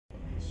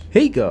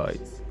Hey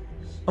guys,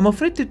 I'm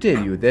afraid to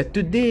tell you that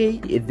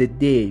today is the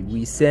day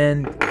we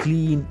sand,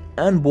 clean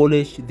and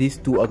polish these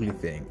two ugly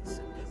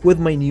things with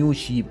my new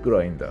sheep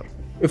grinder.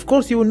 Of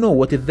course you will know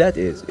what that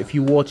is if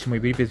you watch my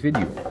previous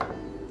video.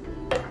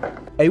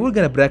 I will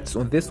gonna practice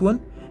on this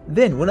one,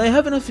 then when I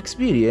have enough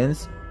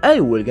experience, I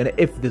will gonna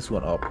F this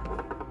one up.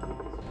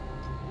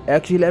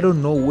 Actually I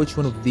don't know which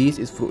one of these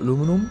is for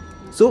aluminum,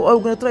 so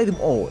I'm gonna try them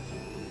all.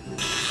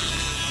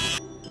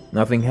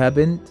 Nothing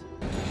happened.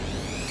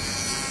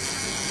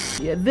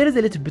 Yeah, there is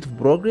a little bit of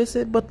progress,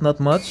 but not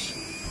much.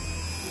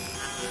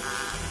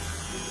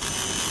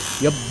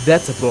 Yup,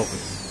 that's a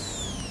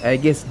progress. I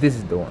guess this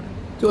is the one.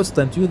 So it's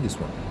time to use this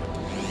one.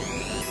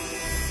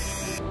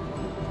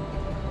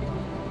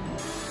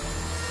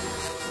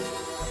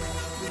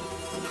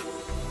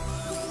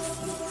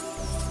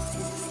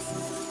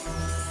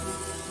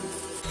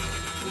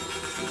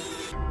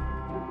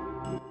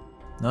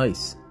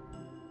 Nice.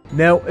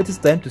 Now it is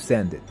time to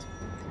sand it.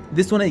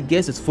 This one I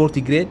guess is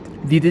 40 grit.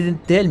 They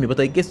didn't tell me, but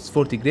I guess it's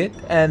 40 grit.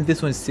 And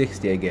this one is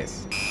 60, I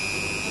guess.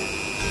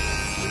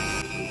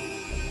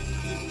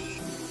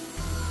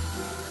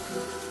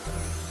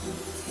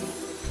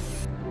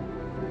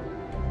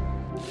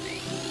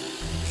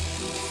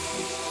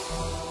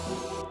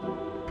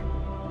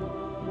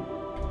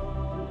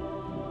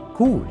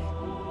 Cool.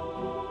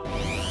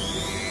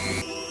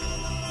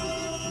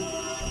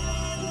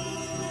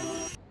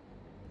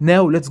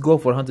 Now let's go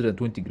for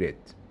 120 grit.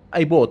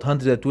 I bought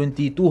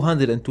 120,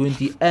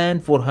 220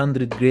 and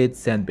 400 grade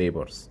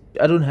sandpapers.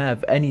 I don't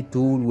have any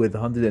tool with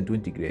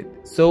 120 grade,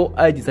 so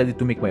I decided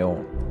to make my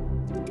own.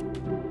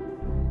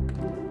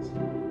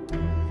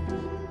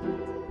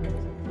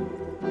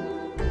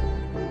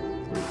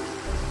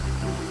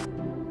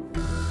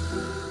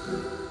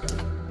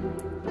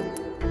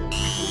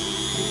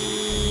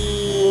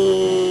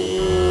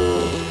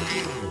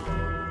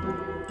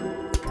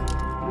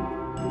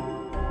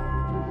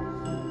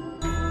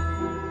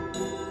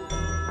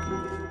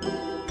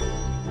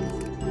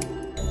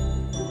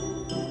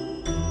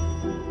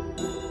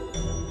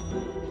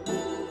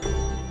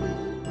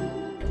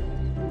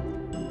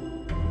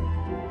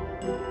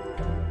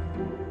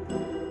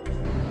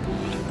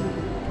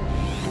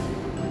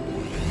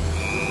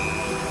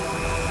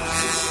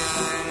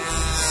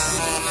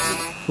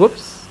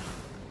 Whoops,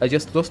 I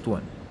just lost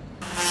one.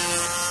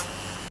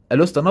 I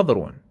lost another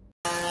one.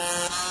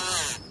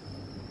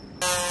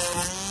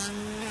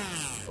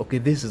 Okay,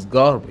 this is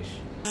garbage.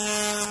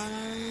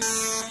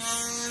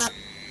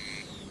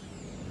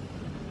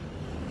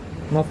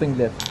 Nothing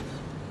left.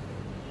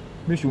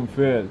 Mission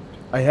failed.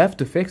 I have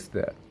to fix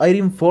that. I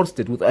reinforced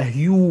it with a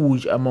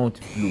huge amount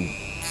of glue.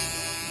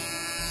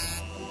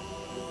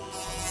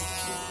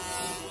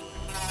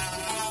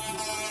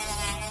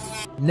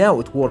 Now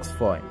it works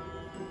fine.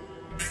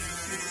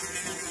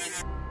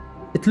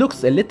 It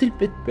looks a little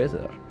bit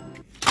better.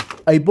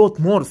 I bought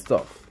more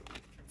stuff.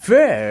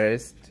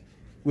 First,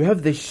 we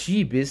have the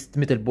cheapest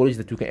metal polish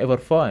that you can ever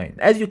find.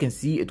 As you can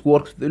see, it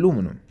works with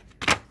aluminum.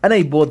 And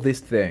I bought this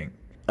thing.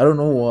 I don't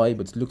know why,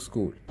 but it looks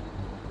cool.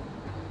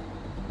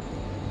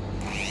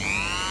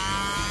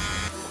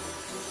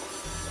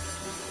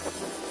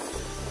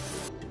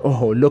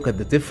 Oh, look at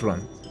the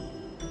difference.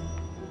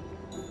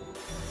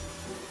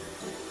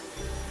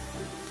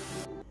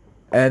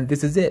 And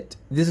this is it.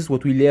 This is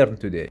what we learned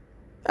today.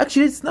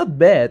 Actually, it's not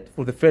bad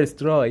for the first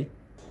try.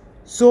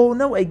 So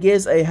now I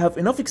guess I have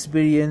enough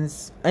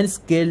experience and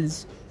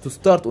skills to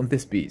start on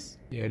this piece.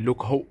 Yeah,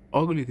 look how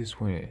ugly this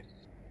one is.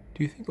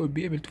 Do you think I'll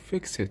be able to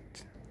fix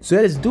it? So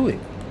let's do it.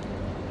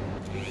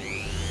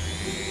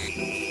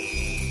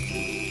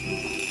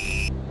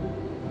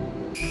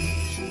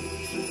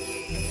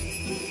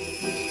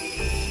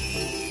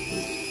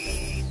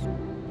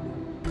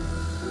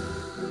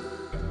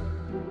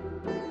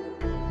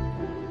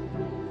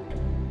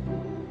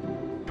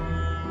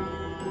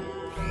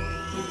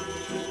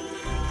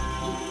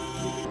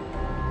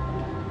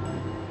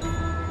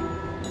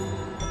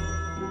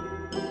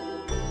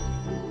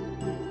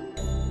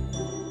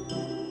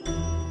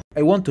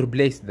 I want to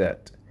replace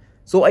that,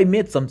 so I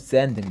made some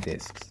sanding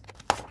discs.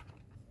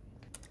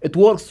 It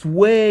works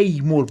way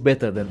more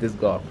better than this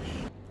garbage.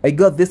 I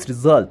got this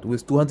result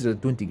with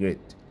 220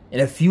 grit in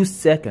a few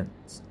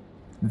seconds.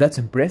 That's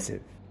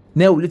impressive.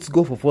 Now let's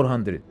go for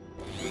 400.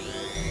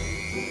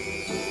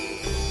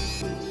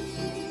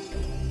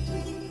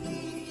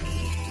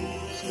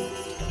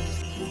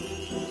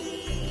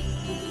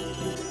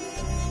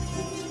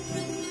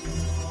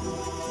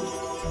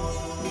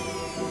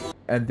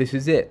 And this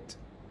is it.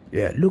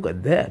 Yeah, look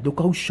at that.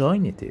 Look how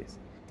shiny it is.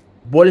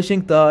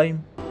 Polishing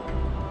time.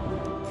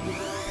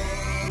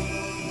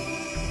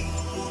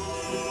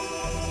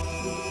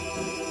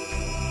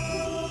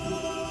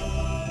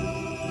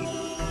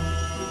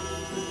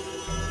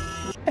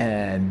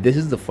 And this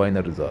is the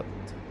final result.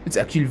 It's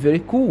actually very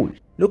cool.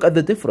 Look at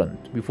the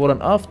difference before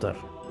and after.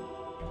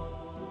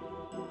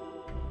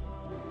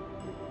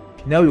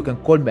 Now you can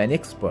call me an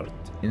expert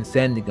in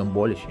sanding and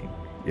polishing.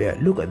 Yeah,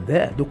 look at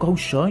that. Look how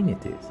shiny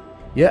it is.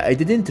 Yeah, I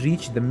didn't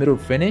reach the mirror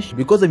finish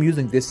because I'm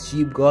using this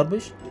cheap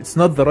garbage. It's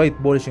not the right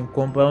polishing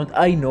compound,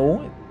 I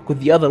know,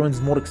 because the other one is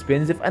more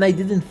expensive and I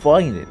didn't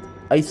find it.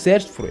 I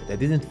searched for it, I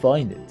didn't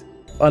find it.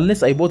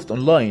 Unless I bought it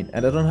online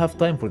and I don't have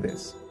time for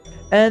this.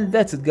 And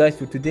that's it guys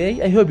for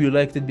today. I hope you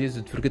liked it. Please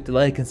don't forget to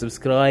like and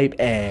subscribe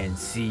and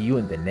see you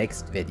in the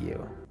next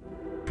video.